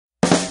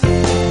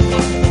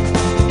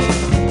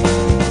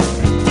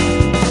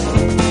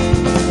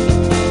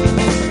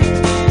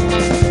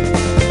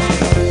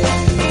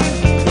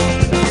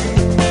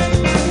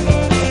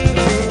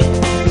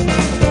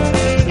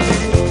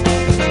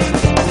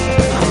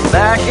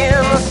back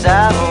in the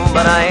saddle,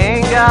 but I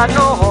ain't got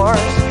no horse.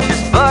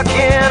 Just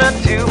bucking a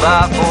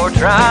 2x4,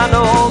 trying to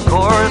hold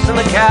course, and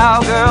the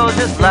cowgirls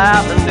just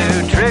laugh and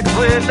do tricks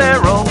with their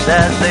ropes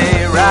as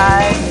they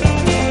ride.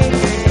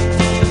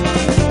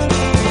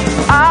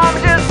 I'm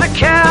just a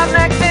cow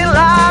next in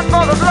line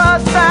for the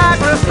blood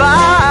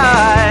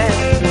sacrifice.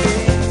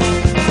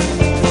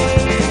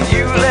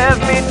 You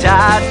left me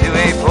tied to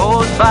a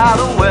post by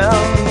the well.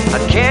 I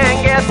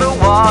can't get the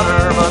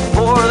water, but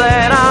for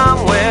that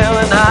I'm well,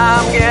 and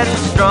I'm getting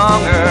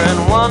stronger,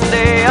 and one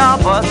day I'll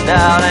bust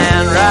out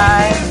and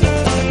ride.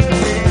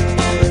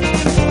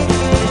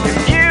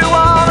 If you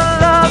wanna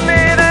love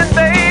me, then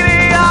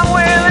baby, I'm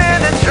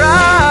willing to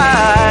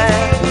try.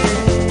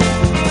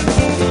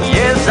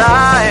 Yes, I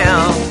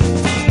am.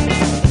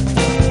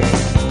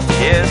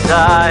 Yes,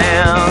 I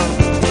am.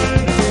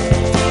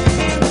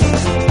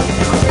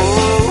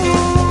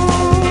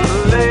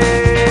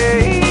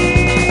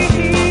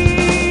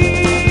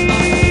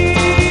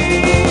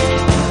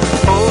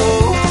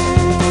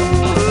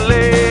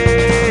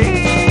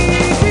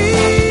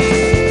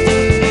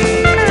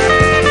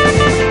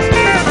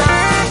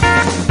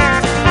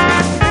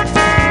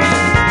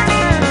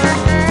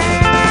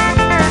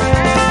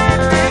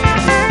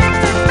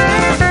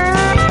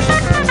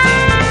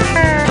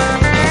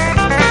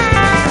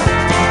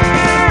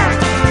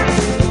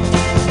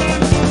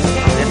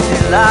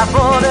 Life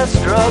or that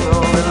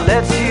struggle that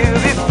lets you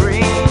be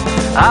free.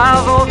 I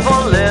vote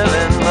for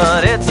living,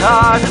 but it's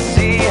hard to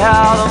see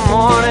how the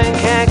morning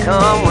can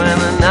come when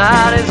the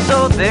night is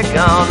so thick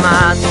on